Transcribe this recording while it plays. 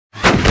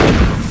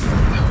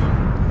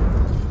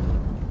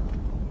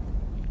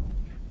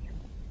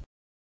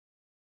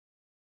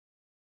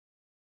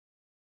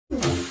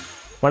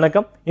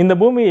வணக்கம். இந்த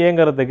பூமி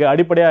இயங்குறதுக்கு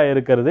அடிப்படையாக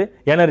இருக்கிறது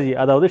எனர்ஜி,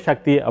 அதாவது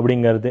சக்தி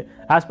அப்படிங்கிறது.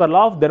 As per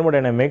law of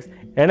thermodynamics,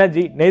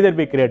 energy neither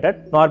be created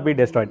nor be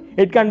destroyed.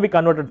 It can be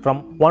converted from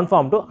one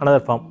form to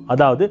another form.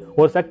 அதாவது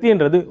ஒரு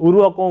சக்தின்றது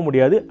உருவாக்கவும்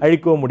முடியாது,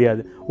 அழிக்கவும்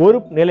முடியாது. ஒரு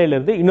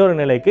நிலையிலிருந்து இன்னொரு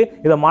நிலைக்கு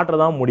இதை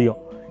மாற்றதான் முடியும்.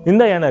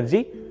 இந்த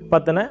எனர்ஜி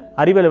பற்றின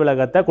அறிவியல்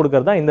விளக்கத்தை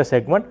கொடுக்கறது தான் இந்த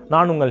செக்மெண்ட்.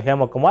 நான் உங்கள்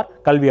ஹேமகுமார்,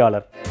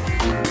 கல்வியாளர்.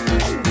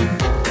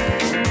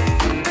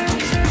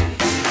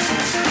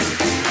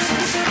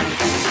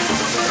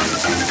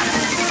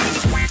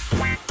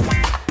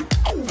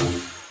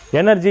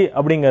 எனர்ஜி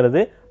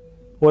அப்படிங்கிறது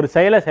ஒரு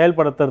செயலை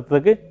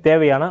செயல்படுத்துறதுக்கு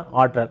தேவையான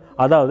ஆற்றல்.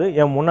 அதாவது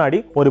என் முன்னாடி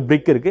ஒரு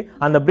பிரிக் இருக்குது,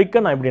 அந்த பிரிக்கை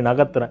நான் இப்படி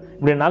நகர்த்துறேன்.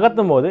 இப்படி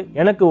நகர்த்தும் போது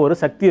எனக்கு ஒரு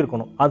சக்தி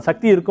இருக்கணும். அந்த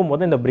சக்தி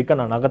இருக்கும்போது இந்த பிரிக்கை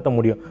நான் நகர்த்த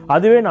முடியும்.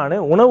 அதுவே நான்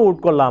உணவு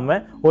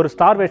உட்கொள்ளாமல் ஒரு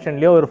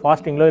ஸ்டார்வேஷன்லேயோ ஒரு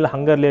ஃபாஸ்டிங்லையோ இல்லை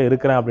ஹங்கர்லேயோ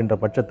இருக்கிறேன் அப்படின்ற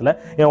பட்சத்தில்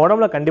என்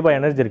உடம்புல கண்டிப்பாக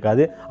எனர்ஜி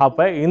இருக்காது.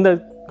 அப்போ இந்த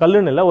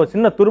கல்லுன்னு இல்லை, ஒரு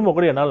சின்ன துரும்ப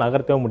கூட என்னால்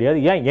நகர்த்தவே முடியாது.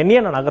 என்னையே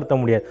நான் நகர்த்த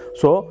முடியாது.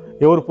 ஸோ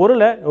ஒரு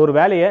பொருளை, ஒரு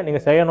வேலையை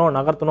நீங்கள் செய்யணும்,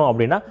 நகர்த்தணும்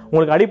அப்படின்னா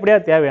உங்களுக்கு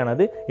அடிப்படையாக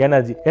தேவையானது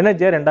எனர்ஜி.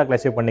 எனர்ஜியை ரெண்டாக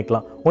கிளாஸிஃபை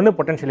பண்ணிக்கலாம். ஒன்று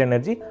potential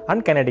energy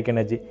and kinetic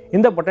energy.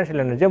 இந்த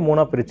பொட்டன்ஷியல் எனர்ஜியை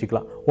மூணாக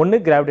பிரிச்சுக்கலாம். ஒன்று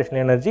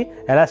gravitational energy,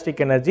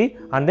 elastic energy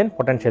and then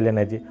potential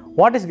energy.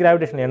 What is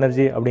gravitational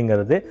energy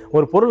அப்படிங்கிறது,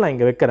 ஒரு பொருள் நான்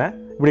இங்கே வைக்கிறேன்,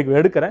 இப்படி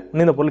எடுக்கிறேன்,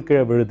 இந்த பொருள்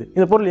கீழே விழுது.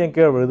 இந்த பொருள் ஏன்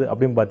கீழே விழுது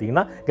அப்படின்னு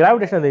பார்த்தீங்கன்னா,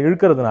 கிராவிடேஷன் அதை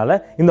இழுக்கிறதுனால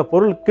இந்த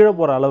பொருள் கீழே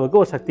போகிற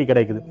அளவுக்கு ஒரு சக்தி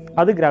கிடைக்குது.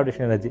 அது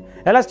கிராவிடேஷன் எனர்ஜி.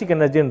 எலாஸ்டிக்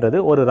எனர்ஜின்றது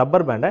ஒரு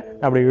ரப்பர் பேண்டை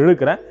நான் அப்படி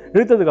இழுக்கிறேன்,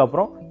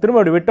 இழுத்ததுக்கப்புறம் திரும்ப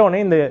அப்படி விட்டோடனே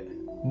இந்த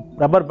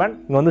ரப்பர் பேண்ட்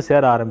இங்கே வந்து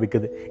சேர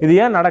ஆரம்பிக்குது. இது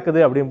ஏன் நடக்குது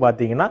அப்படின்னு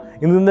பார்த்தீங்கன்னா,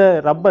 இந்த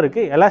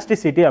ரப்பருக்கு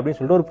எலாஸ்டிசிட்டி அப்படின்னு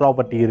சொல்லிட்டு ஒரு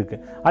ப்ராப்பர்ட்டி இருக்குது.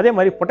 அதே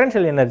மாதிரி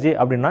பொட்டன்ஷியல் எனர்ஜி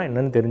அப்படின்னா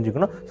என்னென்னு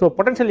தெரிஞ்சுக்கணும். ஸோ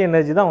பொட்டன்ஷியல்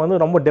எனர்ஜி தான் வந்து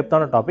ரொம்ப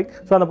டெப்த்தான டாபிக்.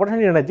 ஸோ அந்த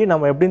பொட்டன்ஷியல் எனர்ஜி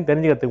நம்ம எப்படின்னு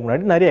தெரிஞ்சுக்கிறதுக்கு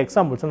முன்னாடி நிறைய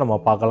எக்ஸாம்பிள்ஸும் நம்ம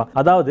பார்க்கலாம்.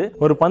 அதாவது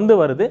ஒரு பந்து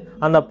வருது,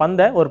 அந்த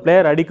பந்தை ஒரு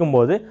பிளேயர் அடிக்கும்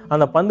போது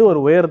அந்த பந்து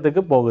ஒரு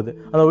உயரத்துக்கு போகுது.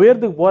 அந்த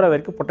உயரத்துக்கு போகிற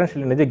வரைக்கும்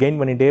பொட்டன்ஷியல் எனர்ஜி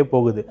கெயின் பண்ணிகிட்டே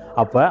போகுது.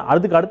 அப்போ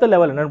அதுக்கு அடுத்த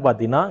லெவல் என்னென்னு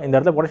பார்த்தீங்கன்னா, இந்த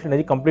இடத்துல பொட்டன்ஷியல்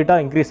எனர்ஜி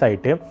கம்ப்ளீட்டாக இன்க்ரீஸ்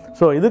ஆகிட்டு,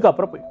 ஸோ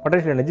இதுக்கப்புறம்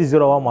பொட்டன்ஷியல் எனர்ஜி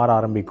ஜீரோவாக மாற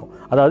ஆரம்பிக்கும்.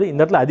 அதாவது இந்த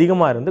இடத்துல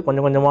அதிகமாக இருந்து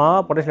கொஞ்சம் கொஞ்சமாக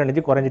பொட்டன்ஷியல்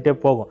எனர்ஜி குறைஞ்சிட்டே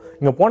போகும்.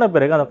 இங்கே போன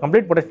பிறகு அந்த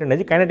கம்ப்ளீட் பொட்டன்ஷியல்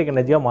எனர்ஜி கைனடிக்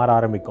எனர்ஜியாக மாற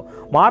ஆரம்பிக்கும்.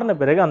 மாறின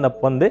பிறகு அந்த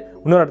பந்து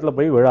இன்னொரு இடத்துல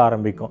போய் விழ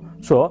ஆரம்பிக்கும்.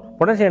 ஸோ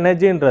பொட்டன்ஷியல்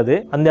எனர்ஜின்றது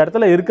அந்த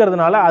இடத்துல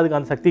இருக்கிறதுனால அதுக்கு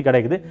அந்த சக்தி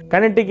கிடைக்குது.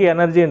 கைனடிக்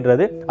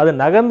எனர்ஜின்றது அது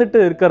நகர்ந்துட்டு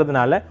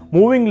இருக்கிறதுனால,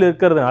 மூவிங்கில்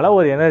இருக்கிறதுனால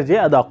ஒரு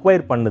எனர்ஜியை அது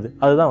அக்வயர் பண்ணுது.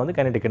 அதுதான் வந்து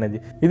கைனடிக்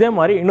எனர்ஜி. இதே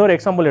மாதிரி இன்னொரு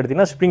எக்ஸாம்பிள்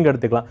எடுத்திங்கன்னா, ஸ்ப்ரிங்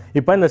எடுத்துக்கலாம்.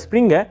 இப்போ இந்த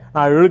ஸ்ப்ரிங்கை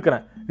நான்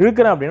இழுக்கிறேன்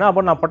அப்படின்னா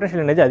அப்போ நான்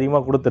பொட்டன்ஷியல் எனர்ஜி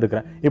அதிகமாக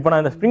கொடுத்துருக்கிறேன். இப்போ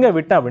நான் இந்த ஸ்ப்ரிங்கை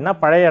விட்டேன் அப்படின்னா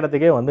பழைய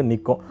இடத்துக்கே வந்து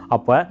நிற்கும்.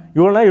 அப்போ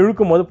இவ்வளோ நேரம்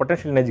இழுக்கும் போது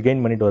பொட்டன்ஷியல் எனர்ஜி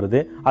கெயின் பண்ணிட்டு வருது.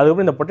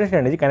 அதுக்கப்புறம் இந்த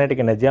பொட்டன்ஷியல் எனர்ஜி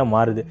கைனடிக் எனர்ஜியாக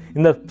மாறுது.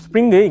 இந்த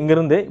ஸ்ப்ரிங்கு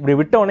இங்கிருந்து இப்படி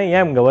விட்டவொடனே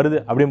ஏன் இங்கே வருது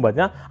அப்படின்னு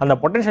பார்த்தீங்கன்னா, அந்த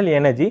potential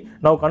energy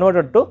now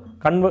converted to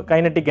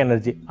kinetic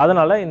energy.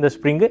 அதனால் இந்த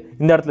ஸ்ப்ரிங்கு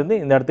இந்த இடத்துலேருந்து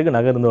இந்த இடத்துக்கு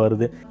நகர்ந்து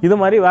வருது. இது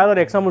மாதிரி வேற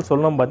ஒரு எக்ஸாம்பிள்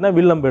சொல்லணும் பார்த்தீங்கன்னா,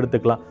 வில்லம்பு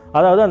எடுத்துக்கலாம்.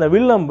 அதாவது அந்த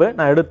வில்லம்பு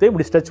நான் எடுத்து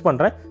இப்படி ஸ்ட்ரெச்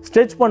பண்ணுறேன்.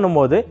 ஸ்ட்ரெச்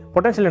பண்ணும்போது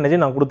பொட்டன்ஷியல்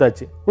எனர்ஜி நான்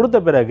கொடுத்தாச்சு. கொடுத்த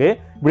பிறகு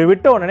இப்படி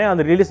விட்ட உடனே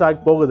அந்த ரிலீஸ் ஆகி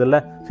போகுது இல்லை.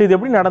 ஸோ இது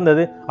எப்படி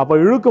நடந்தது? அப்போ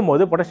இழுக்கும்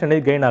போது பொட்டன்ஷியல்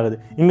எனர்ஜி கெயின் ஆகுது.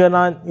 இங்கே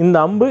நான் இந்த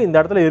அம்பு இந்த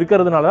இடத்துல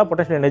இருக்கிறதுனால தான்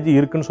பொட்டன்ஷியல் எனர்ஜி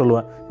இருக்குன்னு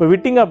சொல்லுவேன். இப்போ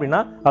விட்டிங்க அப்படின்னா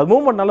அது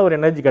மூவ்மெண்ட்னால ஒரு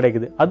எனர்ஜி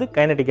கிடைக்குது. அது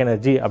கைனடிக்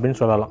எனர்ஜி அப்படின்னு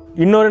சொல்லலாம்.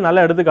 இன்னொரு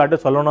நல்ல எடுத்துக்காட்டு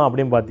சொல்லணும்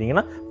அப்படின்னு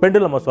பார்த்தீங்கன்னா,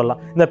 பெண்டுலம்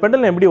சொல்லலாம். இந்த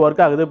பெண்டுலம் எப்படி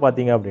ஒர்க் ஆகுது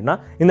பார்த்தீங்க அப்படின்னா,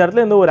 இந்த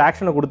இடத்துல இருந்து ஒரு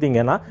ஆக்ஷனை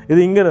கொடுத்தீங்கன்னா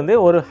இது இங்கிருந்து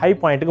ஒரு ஹை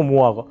பாயிண்ட்டுக்கு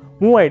மூவ் ஆகும்.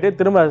 மூவ் ஆகிட்டு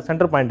திரும்ப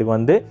சென்டர் பாயிண்ட்டுக்கு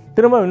வந்து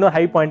திரும்ப இன்னொரு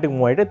ஹை பாயிண்ட்டுக்கு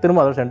மூவ் ஆகிட்டு திரும்ப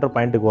அதோட சென்டர்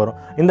பாயிண்ட்டுக்கு வரும்.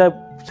 இந்த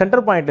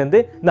சென்டர் பாயிண்ட்லேருந்து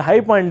இந்த ஹை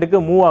பாயிண்ட்டுக்கு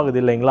மூவ் ஆகுது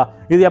இல்லைங்களா?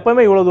 இது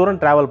எப்பவுமே இவ்வளோ தூரம்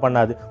ட்ராவல்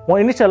பண்ணாது.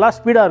 இனிஷியலாக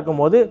ஸ்பீடாக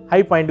இருக்கும் போது ஹை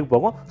பாயிண்ட்டுக்கு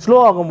போகும், ஸ்லோ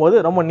ஆகும்போது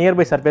ரொம்ப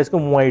நியர்பை சர்ஃபேஸ்க்கு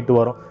மூவ் ஆகிட்டு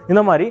வரும்.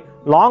 இந்த மாதிரி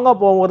லாங்காக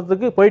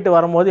போகிறதுக்கு போயிட்டு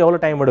வரும்போது எவ்வளோ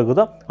டைம்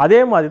எடுக்குதோ அதே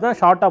மாதிரி தான்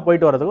ஷார்ட்டாக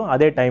போயிட்டு வரதுக்கும்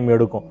அதே டைம்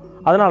எடுக்கும்.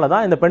 அதனால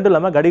தான் இந்த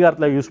பெண்டுலமை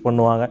கடிகாரத்தில் யூஸ்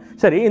பண்ணுவாங்க.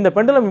 சரி, இந்த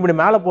பெண்டுலம் இப்படி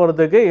மேலே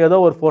போகிறதுக்கு ஏதோ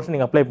ஒரு ஃபோர்ஸ்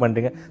நீங்கள் அப்ளை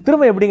பண்ணுறீங்க.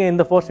 திரும்ப எப்படிங்க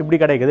இந்த ஃபோர்ஸ் இப்படி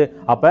கிடைக்குது?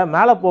 அப்போ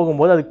மேலே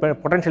போகும்போது அதுக்கு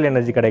பொட்டன்ஷியல்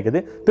எனர்ஜி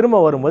கிடைக்குது,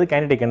 திரும்ப வரும்போது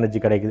கைனடிக்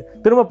எனர்ஜி கிடைக்குது,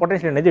 திரும்ப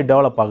பொட்டன்ஷியல் எனர்ஜி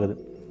டெவலப் ஆகுது,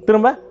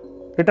 திரும்ப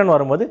ரிட்டர்ன்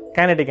வரும்போது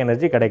கைனடிக்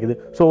எனர்ஜி கிடைக்குது.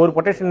 ஸோ ஒரு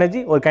பொட்டன்ஷியல் எனர்ஜி,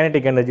 ஒரு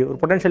கைனடிக் எனர்ஜி, ஒரு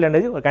பொட்டன்ஷியல்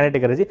எனர்ஜி, ஒரு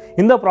கைனடிக் எனர்ஜி,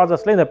 இந்த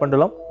ப்ராசஸில் இந்த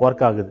பெண்டுலம்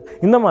ஒர்க் ஆகுது.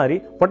 இந்த மாதிரி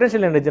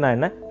பொட்டன்ஷியல் எனர்ஜினா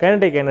என்ன,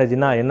 கைனடிக்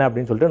எனர்ஜினா என்ன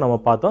அப்படின்னு சொல்லிட்டு நம்ம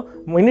பார்த்தோம்.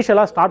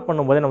 இனிஷியலாக ஸ்டார்ட்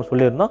பண்ணும்போதே நம்ம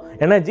சொல்லியிருந்தோம்,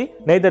 energy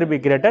neither be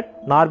created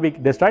nor be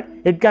destroyed,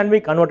 it can be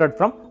converted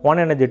from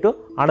one energy to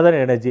another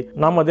energy.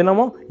 நம்ம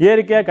தினமும்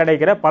இயற்கையாக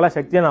கிடைக்கிற பல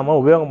சக்தியை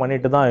நம்ம உபயோகம்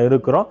பண்ணிட்டு தான்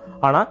இருக்கிறோம்.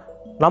 ஆனால்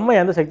நம்ம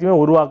எந்த சக்தியுமே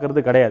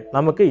உருவாக்குறது கிடையாது.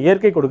 நமக்கு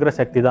இயற்கை கொடுக்குற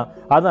சக்தி தான்.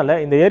 அதனால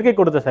இந்த இயற்கை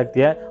கொடுத்த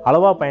சக்தியை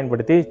அளவாக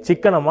பயன்படுத்தி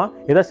சிக்கனமாக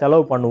இதை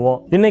செலவு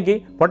பண்ணுவோம். இன்னைக்கு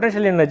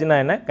பொட்டன்ஷியல் எனர்ஜினா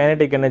என்ன,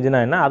 கைனடிக்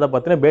எனர்ஜினா என்ன, அதை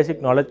பற்றின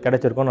பேசிக் நாலேஜ்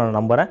கிடைச்சிருக்கும்னு நான்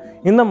நம்புகிறேன்.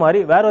 இந்த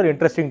மாதிரி வேற ஒரு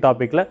இன்ட்ரெஸ்டிங்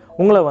டாப்பிக்கில்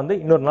உங்களை வந்து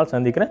இன்னொரு நாள்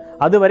சந்திக்கிறேன்.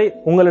 அதுவரை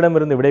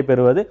உங்களிடமிருந்து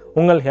விடைபெறுவது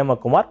உங்கள்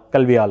ஹேமகுமார்,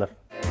 கல்வியாளர்.